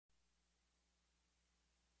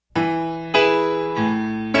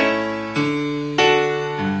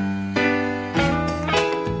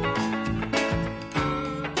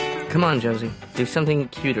Come on, Josie. Do something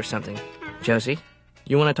cute or something. Josie,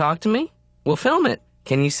 you want to talk to me? We'll film it.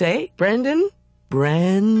 Can you say, Brendan? Down.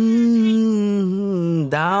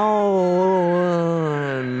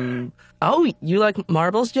 Oh, you like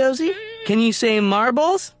marbles, Josie? Can you say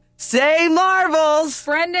marbles? Say marbles!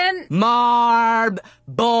 Brendan! Marbles!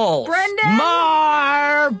 Brendan!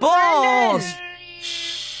 Marbles!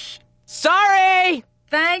 Shh. Sorry!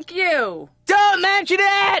 Thank you. Don't mention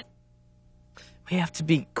it! We have to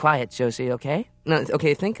be quiet, Josie, okay? No,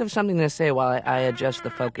 okay, think of something to say while I adjust the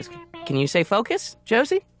focus. Can you say focus,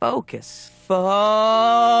 Josie? Focus.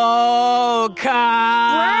 Focus!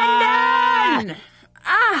 Brendan!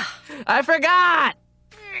 I forgot!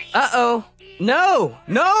 Uh-oh.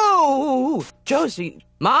 No! Josie.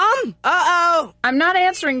 Mom? Uh-oh! I'm not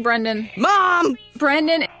answering, Brendan. Mom!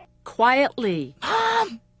 Brendan, quietly.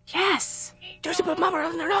 Mom! Yes. Josie put Mama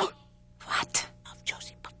on her nose. What?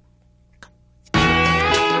 Josie.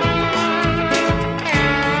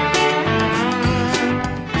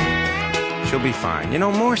 She'll be fine. You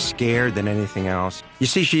know, more scared than anything else. You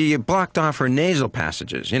see, she blocked off her nasal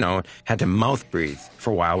passages, you know, had to mouth breathe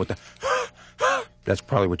for a while with the... That's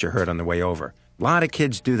probably what you heard on the way over. A lot of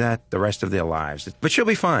kids do that the rest of their lives. But she'll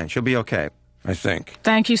be fine. She'll be okay, I think.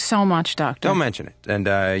 Thank you so much, Doctor. Don't mention it. And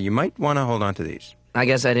you might want to hold on to these. I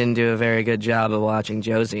guess I didn't do a very good job of watching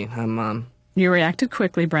Josie, huh, Mom? You reacted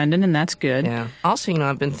quickly, Brendan, and that's good. Yeah. Also,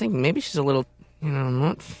 I've been thinking maybe she's a little,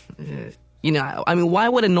 not... I mean, why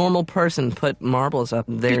would a normal person put marbles up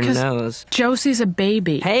their nose? Josie's a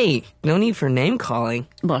baby. Hey, no need for name-calling.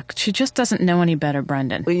 Look, she just doesn't know any better,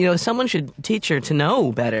 Brendan. Well, someone should teach her to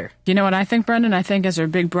know better. You know what I think, Brendan? I think as her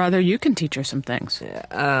big brother, you can teach her some things.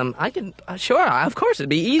 I could... sure, of course, it'd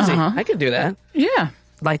be easy. I could do that. Yeah.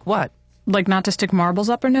 Like what? Like not to stick marbles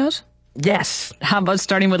up her nose? Yes. How about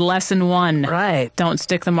starting with lesson 1? Right. Don't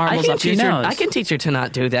stick the marbles up your nose. I can teach her to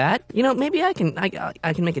not do that. Maybe I can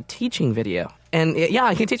make a teaching video. And, yeah,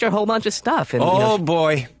 I can teach her a whole bunch of stuff. And,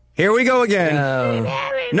 boy. Here we go again.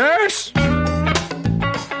 Nurse!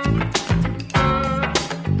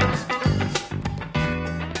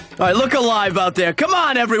 All right, look alive out there. Come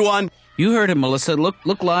on, everyone. You heard him, Melissa.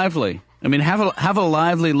 Look lively. I mean, have a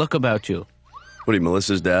lively look about you. What are you,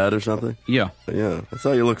 Melissa's dad or something? Yeah. Yeah, I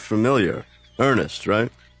thought you looked familiar. Ernest,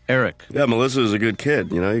 right? Eric. Yeah, Melissa's a good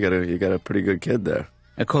kid. You got a pretty good kid there.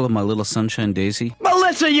 I call him my little sunshine daisy.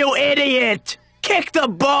 Melissa, you idiot! Kick the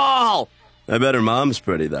ball! I bet her mom's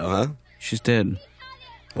pretty, though, huh? She's dead.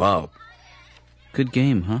 Wow. Good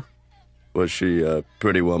game, huh? Was she a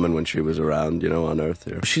pretty woman when she was around, on Earth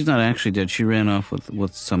here? She's not actually dead. She ran off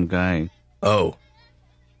with some guy. Oh.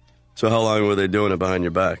 So how long were they doing it behind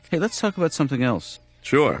your back? Hey, let's talk about something else.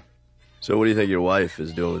 Sure. So what do you think your wife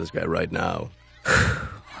is doing with this guy right now?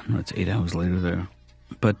 It's 8 hours later there.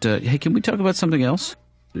 But, hey, can we talk about something else?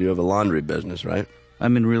 You have a laundry business, right?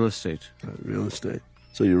 I'm in real estate. Real estate.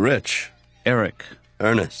 So you're rich. Eric.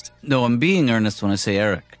 Ernest. No, I'm being earnest when I say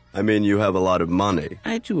Eric. I mean, you have a lot of money.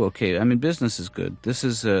 I do okay. I mean, business is good. This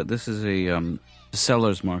is a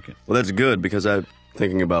seller's market. Well, that's good because I'm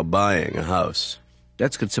thinking about buying a house.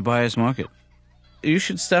 That's good. It's a buyer's market. You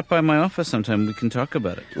should stop by my office sometime. We can talk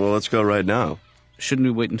about it. Well, let's go right now. Shouldn't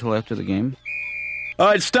we wait until after the game? All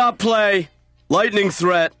right, stop play. Lightning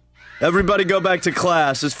threat. Everybody go back to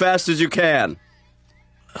class as fast as you can.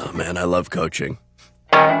 Oh, man, I love coaching.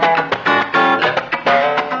 Oh,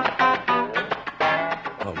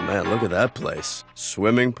 man, look at that place.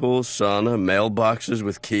 Swimming pool, sauna, mailboxes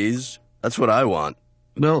with keys. That's what I want.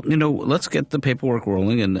 Well, let's get the paperwork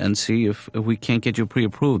rolling and see if we can't get you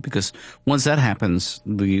pre-approved, because once that happens,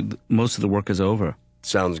 most of the work is over.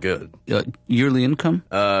 Sounds good. Yearly income?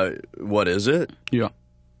 What is it? Yeah.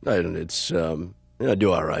 I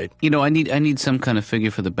do all right. I need some kind of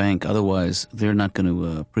figure for the bank. Otherwise, they're not going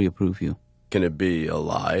to pre-approve you. Can it be a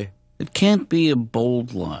lie? It can't be a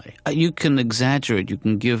bold lie. You can exaggerate. You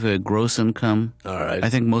can give a gross income. All right. I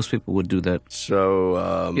think most people would do that.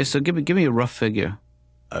 So, Yeah, so give me a rough figure.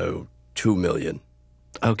 $2 million.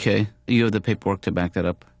 Okay. You have the paperwork to back that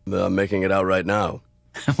up. I'm making it out right now.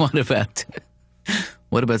 What about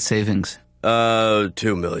savings?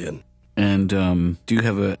 $2 million. And do you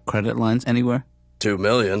have credit lines anywhere? $2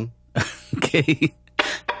 million. Okay.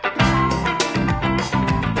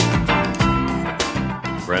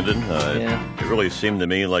 Brendan, Yeah. it really seemed to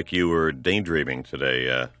me like you were daydreaming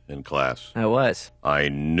today in class. I was. I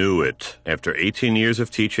knew it. After 18 years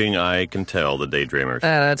of teaching, I can tell the daydreamers.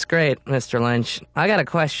 That's great, Mr. Lynch. I got a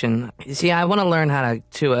question. You see, I want to learn how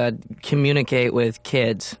to communicate with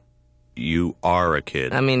kids. You are a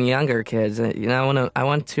kid. I mean, younger kids. I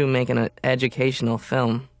want to make an educational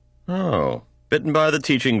film. Oh. Bitten by the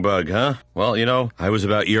teaching bug, huh? Well, you know, I was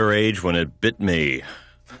about your age when it bit me.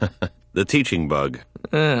 The teaching bug.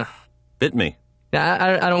 Bit me.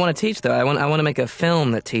 Yeah, I don't want to teach, though. I want to make a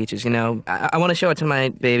film that teaches, you know. I want to show it to my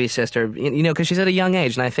baby sister, you know, because she's at a young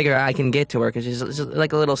age, and I figure I can get to her because she's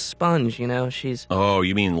like a little sponge, you know. She's... Oh,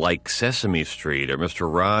 you mean like Sesame Street or Mr.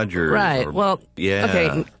 Rogers? Right, or... well, yeah.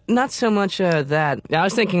 Okay, not so much that. I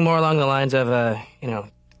was thinking more along the lines of, you know,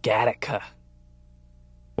 Gattaca.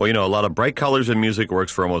 Well, you know, a lot of bright colors in music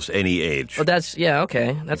works for almost any age. Well, that's, yeah,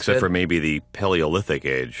 okay, that's Except good. for maybe the Paleolithic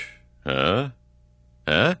age. Huh?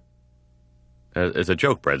 It's a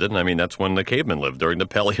joke, Brendan. I mean, that's when the cavemen lived, during the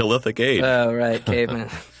Paleolithic age. Oh, right, caveman.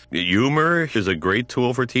 Humor is a great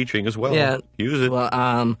tool for teaching as well. Yeah. Use it. Well,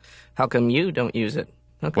 how come you don't use it?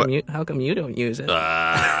 How come you don't use it?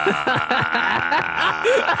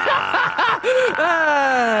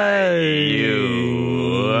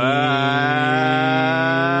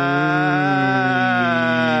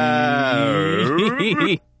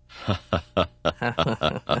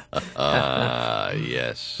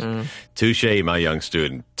 Yes. Touche, my young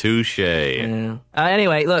student. Touche. Yeah.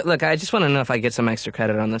 Anyway, look, I just want to know if I get some extra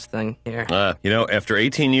credit on this thing here. You know, after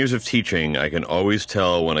 18 years of teaching, I can always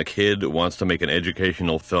tell when a kid wants to make an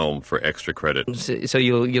educational film for extra credit. So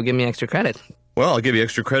you'll give me extra credit? Well, I'll give you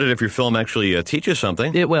extra credit if your film actually teaches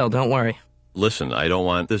something. It will, don't worry. Listen, I don't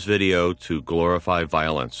want this video to glorify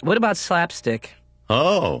violence. What about slapstick?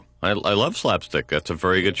 Oh, I love slapstick. That's a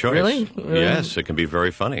very good choice. Really? Yes, it can be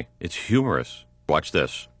very funny. It's humorous. Watch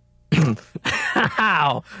this.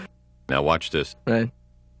 Ow! Now watch this. Right.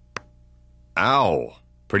 Ow.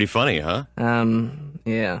 Pretty funny, huh?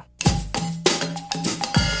 Yeah.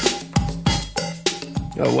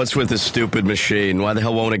 Oh, what's with this stupid machine? Why the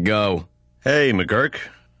hell won't it go? Hey, McGurk.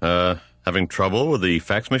 Having trouble with the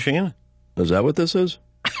fax machine? Is that what this is?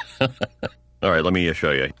 All right, let me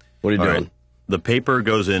show you. What are you All doing? right. The paper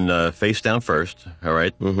goes in face down first, all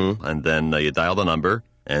right? Mm-hmm. And then you dial the number,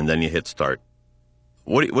 and then you hit start.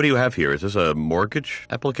 What do you have here? Is this a mortgage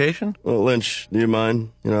application? Well, Lynch, do you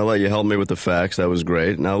mind? You know, I'll let you help me with the fax. That was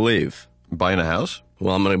great. Now leave. Buying a house?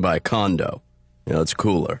 Well, I'm going to buy a condo. You know, it's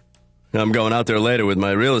cooler. I'm going out there later with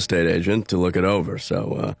my real estate agent to look it over,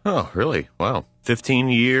 so, Oh, really? Wow.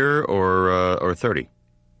 15-year or 30?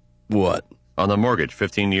 What? On the mortgage,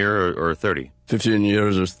 15-year or 30? 15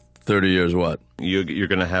 years or 30 years what? You're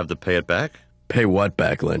going to have to pay it back? Pay what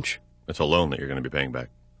back, Lynch? It's a loan that you're going to be paying back.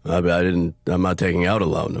 I'm not taking out a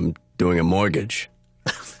loan. I'm doing a mortgage.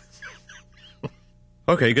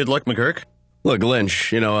 Okay, good luck, McGurk. Look,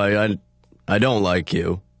 Lynch, you know, I don't like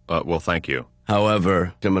you. Well, thank you.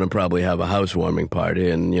 However, I'm going to probably have a housewarming party,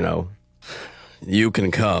 and, you know, you can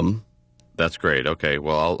come. That's great. Okay,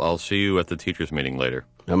 well, I'll see you at the teachers' meeting later.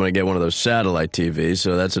 I'm going to get one of those satellite TVs,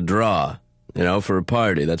 so that's a draw. You know, for a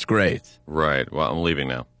party. That's great. Right. Well, I'm leaving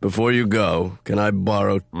now. Before you go, can I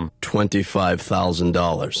borrow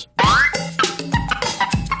 $25,000?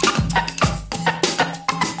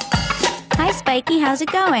 Hi, Spiky. How's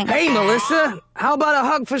it going? Hey, Melissa, how about a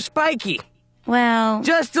hug for Spiky? Well,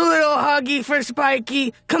 Just a little huggy for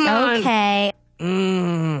Spiky. Come on. okay.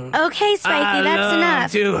 Okay, Spiky, that's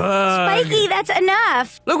enough. To hug. Spiky, that's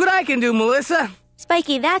enough. Look what I can do, Melissa.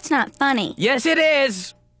 Spiky, that's not funny. Yes, it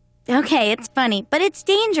is. Okay, it's funny, but it's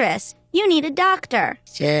dangerous. You need a doctor.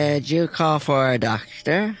 Did you call for a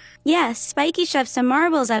doctor? Yes, Spiky shoved some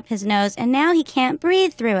marbles up his nose, and now he can't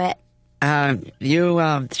breathe through it.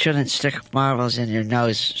 You shouldn't stick marbles in your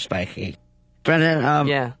nose, Spiky. Brendan,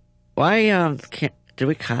 Yeah. why, did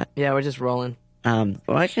we cut? Yeah, we're just rolling.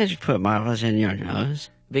 Why can't you put marbles in your nose?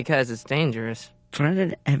 Because it's dangerous.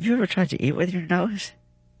 Brendan, have you ever tried to eat with your nose?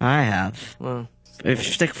 I have. Well, If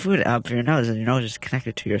you stick food up your nose and your nose is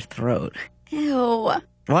connected to your throat. Ew.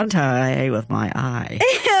 One time I ate with my eye.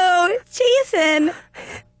 Ew, Jason.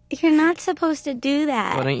 You're not supposed to do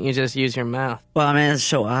that. why don't you just use your mouth? Well, I mean, it's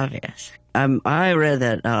so obvious. I read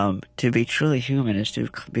that to be truly human is to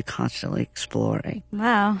be constantly exploring.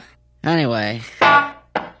 Wow. Anyway.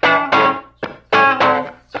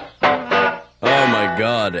 Oh, my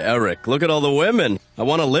God, Eric. Look at all the women. I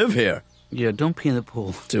want to live here. Yeah, don't pee in the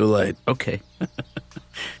pool. Too late. Okay.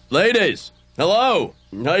 Ladies, hello.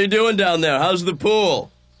 How you doing down there? How's the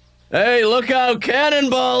pool? Hey, look out,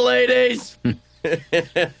 cannonball, ladies.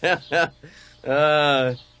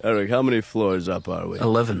 Eric, how many floors up are we?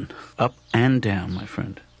 11. Up and down, my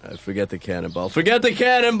friend. Forget the cannonball. Forget the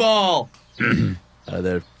cannonball!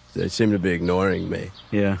 They seem to be ignoring me.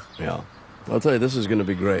 Yeah. Yeah. I'll tell you, this is going to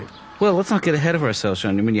be great. Well, let's not get ahead of ourselves,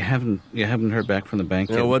 Sean. I mean, you haven't heard back from the bank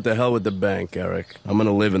You yet. know, what the hell with the bank, Eric? I'm going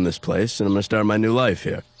to live in this place, and I'm going to start my new life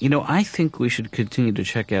here. You know, I think we should continue to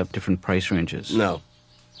check out different price ranges. No.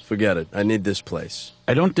 Forget it. I need this place.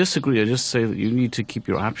 I don't disagree. I just say that you need to keep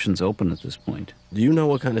your options open at this point. Do you know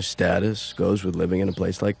what kind of status goes with living in a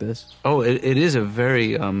place like this? Oh, it is a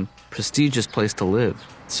very prestigious place to live.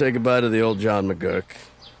 Say goodbye to the old John McGurk.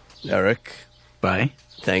 Eric. Bye.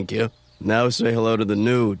 Thank you. Now say hello to the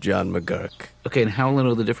new John McGurk. Okay, and how will I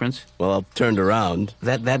know the difference? Well, I've turned around.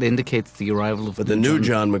 That indicates the arrival of But the new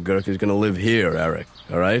John McGurk is going to live here, Eric.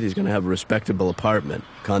 All right? He's going to have a respectable apartment,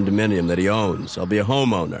 condominium that he owns. I'll be a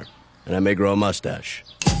homeowner, and I may grow a mustache.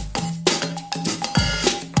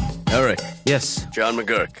 Eric. Yes. John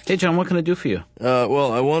McGurk. Hey, John, what can I do for you?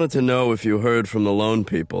 Well, I wanted to know if you heard from the loan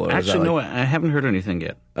people. Or Actually, no, I haven't heard anything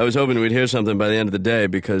yet. I was hoping we'd hear something by the end of the day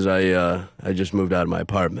because I just moved out of my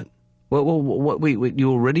apartment. Wait,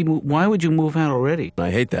 you already moved? Why would you move out already?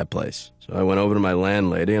 I hate that place. So I went over to my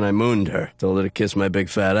landlady and I mooned her. Told her to kiss my big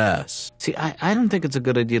fat ass. See, I don't think it's a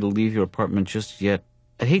good idea to leave your apartment just yet.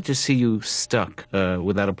 I'd hate to see you stuck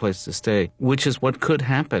without a place to stay, which is what could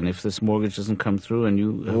happen if this mortgage doesn't come through and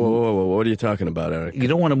you... Whoa, what are you talking about, Eric? You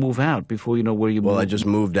don't want to move out before you know where you Well, I just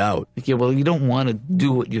moved out. Yeah, well, you don't want to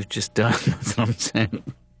do what you've just done, that's what I'm saying.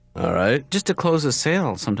 All right. Just to close a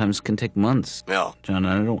sale sometimes can take months. Yeah. John,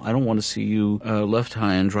 I don't want to see you left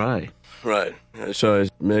high and dry. Right. So I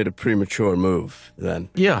made a premature move then.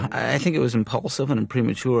 Yeah, I think it was impulsive and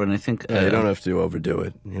premature, and I think... you don't have to overdo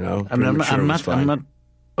it, you know? I mean, I'm not...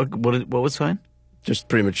 What was fine? Just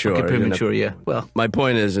premature. Okay, premature, yeah. Well, my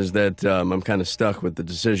point is that I'm kind of stuck with the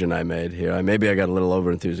decision I made here. Maybe I got a little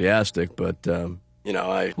overenthusiastic, but, you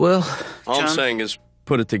know, Well, all John, I'm saying is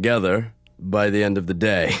put it together by the end of the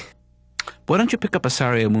day. why don't you pick up a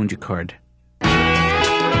Sorry I Mooned You card?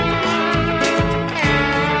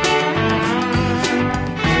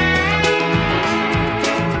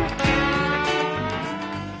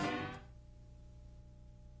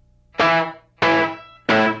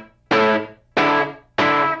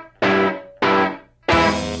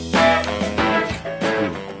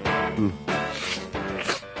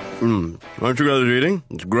 Aren't you guys eating?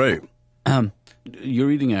 It's great.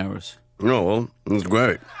 You're eating ours. No, well, it's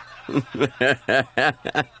great.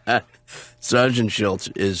 Sergeant Schultz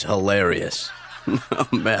is hilarious. Oh,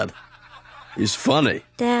 man. He's funny.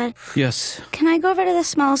 Dad, Yes. can I go over to the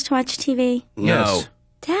Smalls to watch TV? No. Yes.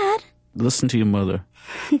 Dad? Listen to your mother.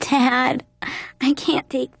 Dad, I can't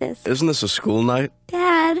take this. Isn't this a school night?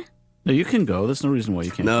 Dad? No, you can go. There's no reason why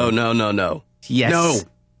you can't No. Yes. No.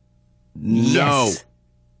 Yes.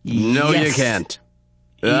 No, Yes. you can't.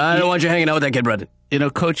 I don't want you hanging out with that kid, Brendan. You know,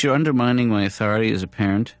 Coach, you're undermining my authority as a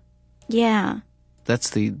parent. Yeah. That's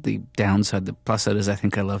the downside. The plus side is I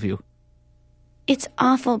think I love you. It's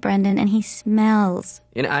awful, Brendan, and he smells.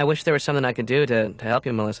 You know, I wish there was something I could do to help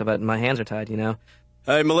you, Melissa, but my hands are tied, you know.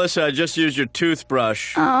 Hey, Melissa, I just used your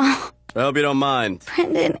toothbrush. Oh, I hope you don't mind.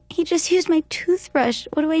 Brendan, he just used my toothbrush.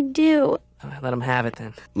 What do I do? Let him have it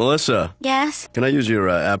then. Melissa, Yes? can I use your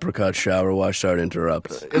apricot shower wash? Sorry to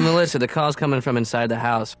interrupt. Melissa, the call's coming from inside the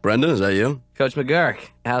house. Brendan, is that you? Coach McGurk,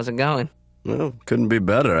 how's it going? Well, couldn't be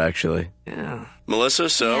better, actually. Yeah. Melissa,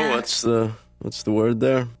 so Yeah. what's the word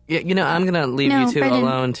there? Yeah, you know, I'm gonna leave No, you two Brendan.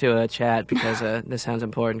 alone to chat because this sounds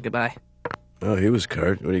important. Goodbye. Oh, he was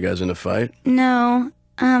Kurt. What, are you guys in a fight? No.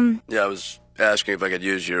 Yeah, I was asking if I could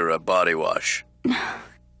use your body wash.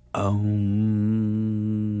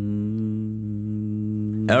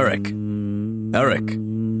 Eric.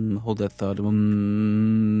 Hold that thought.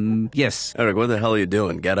 Yes. Eric, what the hell are you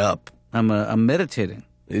doing? Get up. I'm meditating.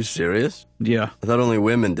 Are you serious? Yeah. I thought only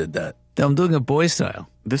women did that. I'm doing a boy style.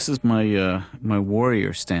 This is my my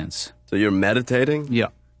warrior stance. So you're meditating? Yeah.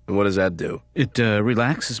 And what does that do? It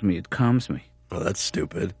relaxes me. It calms me. Oh, that's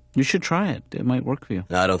stupid. You should try it. It might work for you.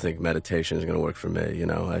 No, I don't think meditation is going to work for me. You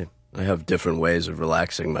know, I have different ways of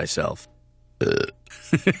relaxing myself.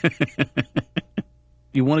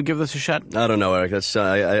 You want to give this a shot? I don't know, Eric. That's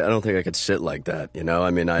I don't think I could sit like that. You know,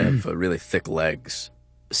 I mean, I have really thick legs.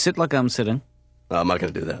 Sit like I'm sitting. No, I'm not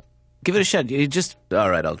going to do that. Give it a shot. You just All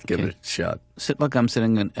right, I'll give Okay. it a shot. sit like I'm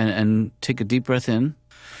sitting and take a deep breath in.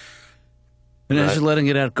 And as Right. you're letting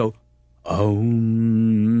it out, go,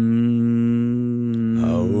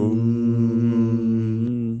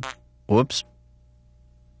 Whoops.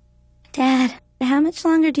 Dad, how much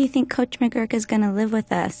longer do you think Coach McGurk is going to live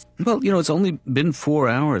with us? Well, you know, it's only been 4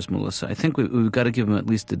 hours, Melissa. I think we've got to give him at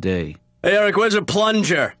least a day. Hey, Eric, where's a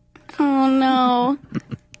plunger? Oh, no.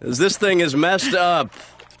 'Cause this thing is messed up.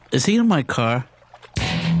 Is he in my car?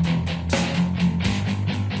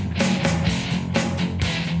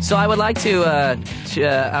 So I would like to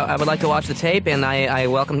I would like to watch the tape, and I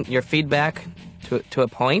welcome your feedback to a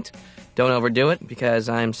point. Don't overdo it because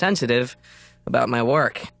I'm sensitive about my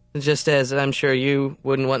work. Just as I'm sure you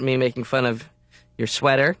wouldn't want me making fun of Your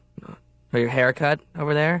sweater? Or your haircut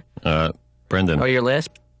over there? Brendan. Or your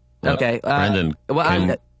lisp? Okay. Brendan.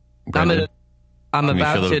 Well, Brendan, I'm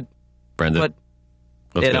about to Brendan,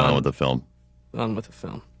 let's get on with the film. On with the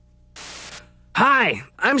film. Hi,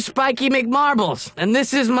 I'm Spiky McMarbles, and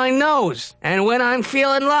this is my nose. And when I'm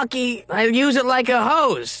feeling lucky, I use it like a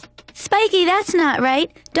hose. Spiky, that's not right.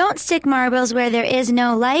 Don't stick marbles where there is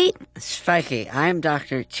no light. Spiky, I'm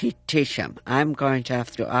Dr. Teachum. I'm going to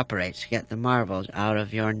have to operate to get the marbles out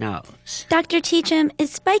of your nose. Dr. Teachum,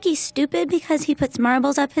 is Spiky stupid because he puts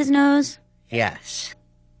marbles up his nose? Yes.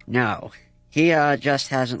 No. He just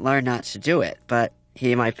hasn't learned not to do it, but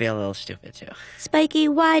he might be a little stupid too. Spiky,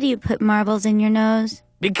 why do you put marbles in your nose?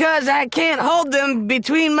 Because I can't hold them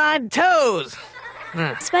between my toes.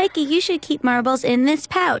 Spiky, you should keep marbles in this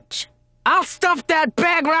pouch. I'll stuff that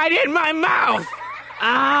bag right in my mouth.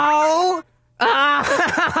 Ow!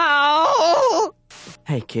 Ow!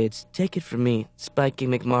 Hey, kids, take it from me, Spiky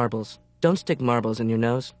McMarbles. Don't stick marbles in your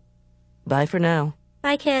nose. Bye for now.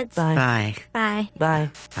 Bye, kids. Bye. Bye. Bye.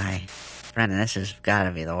 Bye. Bye. Brendan, this has got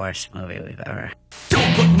to be the worst movie we've ever...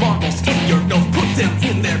 Don't put marbles in your nose, put them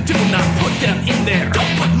in there, do not put them in there.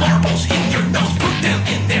 Don't put marbles in your nose, put them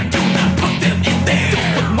in there, do not put them in there.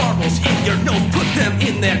 Don't put marbles in your nose, put them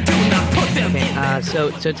in there, do not put them in there.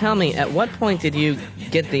 So tell me, at what point did you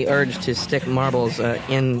get the urge to stick marbles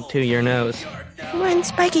into your nose? When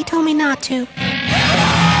Spiky told me not to.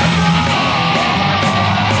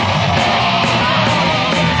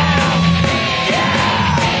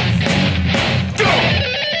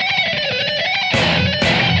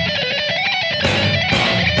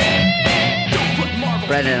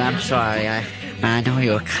 Brendan, I'm sorry. I know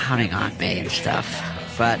you were counting on me and stuff,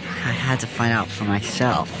 but I had to find out for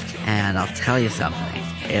myself. And I'll tell you something.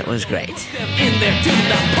 It was great. In there, do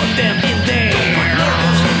not put them in there. Don't put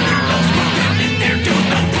marbles in your nose, put them in there,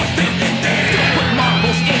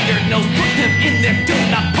 do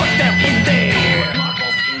not put them in there.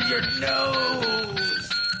 Marbles in your nose.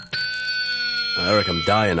 Eric, I'm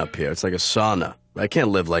dying up here. It's like a sauna. I can't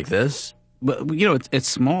live like this. But, you know, it's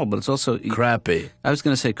small, but it's also... Crappy. I was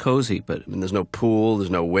going to say cozy, but... I mean, there's no pool, there's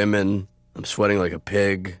no women. I'm sweating like a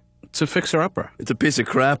pig. It's a fixer-upper. It's a piece of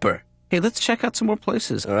crapper. Hey, let's check out some more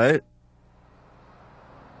places. All right?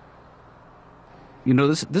 You know,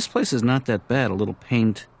 this place is not that bad. A little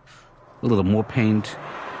paint, a little more paint.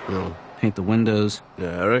 No. Paint the windows.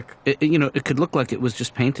 Yeah, Eric? It could look like it was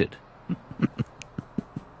just painted.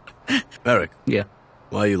 Eric? Yeah.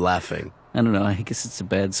 Why are you laughing? I don't know. I guess it's a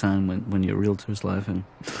bad sign when your realtor's laughing.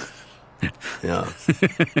 Yeah.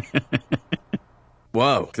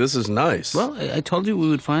 Wow, this is nice. Well, I told you we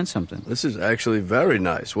would find something. This is actually very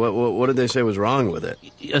nice. What did they say was wrong with it?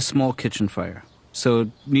 A small kitchen fire. So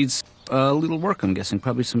it needs a little work, I'm guessing.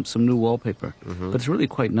 Probably some new wallpaper. But it's really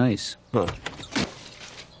quite nice. Huh.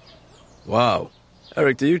 Wow.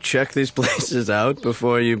 Eric, do you check these places out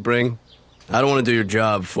before you bring... I don't want to do your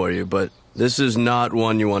job for you, but this is not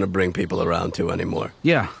one you want to bring people around to anymore.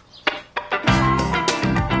 Yeah.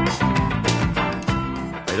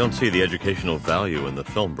 I don't see the educational value in the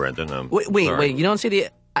film, Brendan. Wait, you don't see the...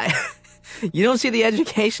 You don't see the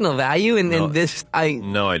educational value in this?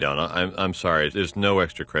 No, I don't. I'm sorry. There's no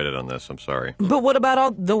extra credit on this. I'm sorry. But what about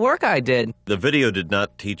all the work I did? The video did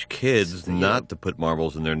not teach kids not to put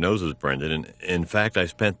marbles in their noses, Brendan. And in fact, I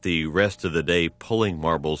spent the rest of the day pulling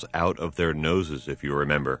marbles out of their noses, if you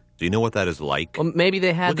remember. Do you know what that is like? Well, maybe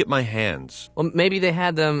they had... Look at my hands. Well, maybe they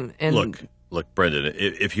had them in... Look, Brendan,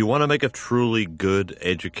 if you want to make a truly good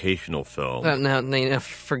educational film... No,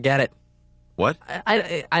 forget it. What?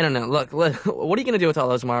 I don't know. Look, what are you going to do with all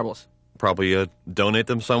those marbles? Probably donate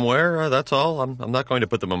them somewhere, that's all. I'm not going to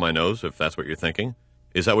put them on my nose, if that's what you're thinking.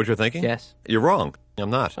 Is that what you're thinking? Yes. You're wrong. I'm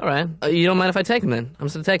not. All right. You don't mind if I take them, then? I'm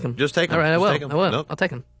just going to take them. Just take them. All right, I will. Nope. I'll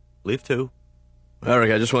take them. Leave too.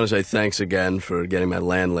 Eric, I just want to say thanks again for getting my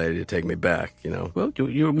landlady to take me back, Well,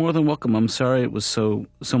 you're more than welcome. I'm sorry it was so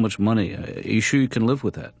much money. Are you sure you can live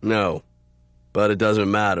with that? No. But it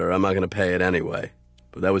doesn't matter. I'm not going to pay it anyway.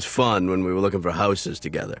 But that was fun when we were looking for houses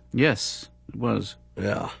together. Yes, it was.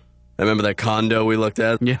 Yeah. I remember that condo we looked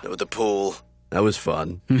at? Yeah. With the pool. That was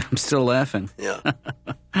fun. I'm still laughing. Yeah.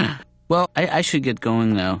 Well, I should get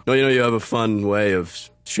going now. No, you have a fun way of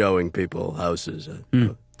showing people houses.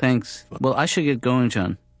 Thanks. Well, I should get going,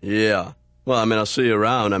 John. Yeah. Well, I'll see you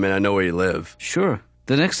around. I know where you live. Sure.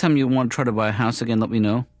 The next time you want to try to buy a house again, let me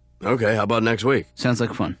know. Okay, how about next week? Sounds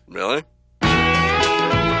like fun. Really?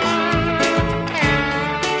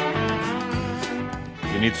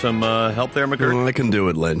 You need some help there, McGirt? I can do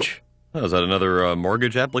it, Lynch. Oh, is that another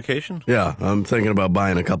mortgage application? Yeah, I'm thinking about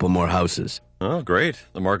buying a couple more houses. Oh, great.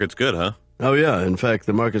 The market's good, huh? Oh, yeah. In fact,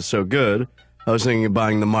 the market's so good, I was thinking of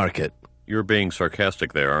buying the market. You're being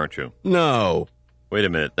sarcastic there, aren't you? No. Wait a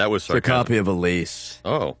minute, that was It's a sarcasm. copy of a lease.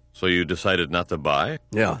 Oh, so you decided not to buy?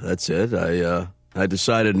 Yeah, that's it. I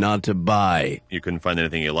decided not to buy. You couldn't find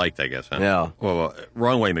anything you liked, I guess, huh? Yeah. Well,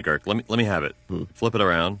 wrong way, McGurk. Let me have it. Flip it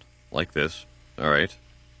around like this. All right.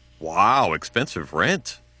 Wow, expensive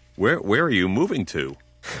rent. Where are you moving to?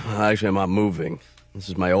 Actually, I'm not moving. This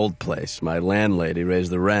is my old place. My landlady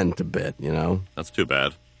raised the rent a bit, you know? That's too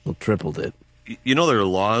bad. Well, tripled it. You know there are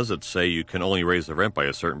laws that say you can only raise the rent by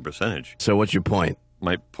a certain percentage. So what's your point?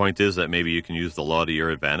 My point is that maybe you can use the law to your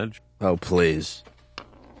advantage. Oh, please.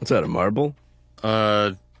 What's that, a marble?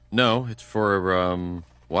 No, it's for,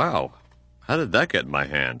 wow. How did that get in my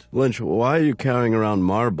hand? Lynch, why are you carrying around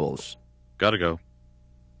marbles? Gotta go.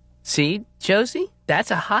 See, Josie?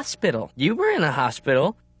 That's a hospital. You were in a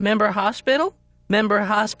hospital. Member hospital? Member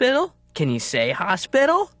hospital? Can you say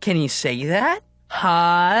hospital? Can you say that?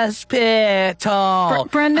 Hospital.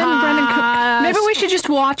 Brendan, maybe we should just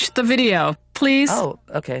watch the video, please. Oh,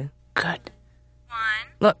 okay. Good.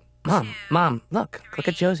 Look, Mom, look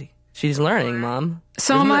at Josie. She's learning, Mom.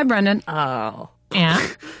 So am I, Brendan. Oh. Yeah?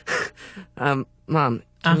 Mom,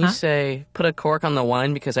 can you say, put a cork on the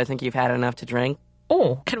wine because I think you've had enough to drink?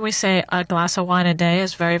 Oh, can we say a glass of wine a day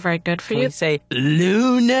is very, very good for Can you? we say,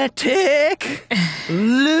 lunatic?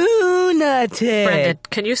 Lunatic. Brendan,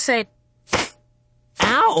 can you say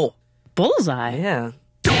Ow! Bullseye. Yeah.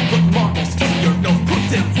 Don't put marbles in your nose, put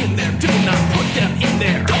them in there. Do not put them in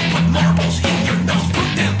there. Don't put marbles in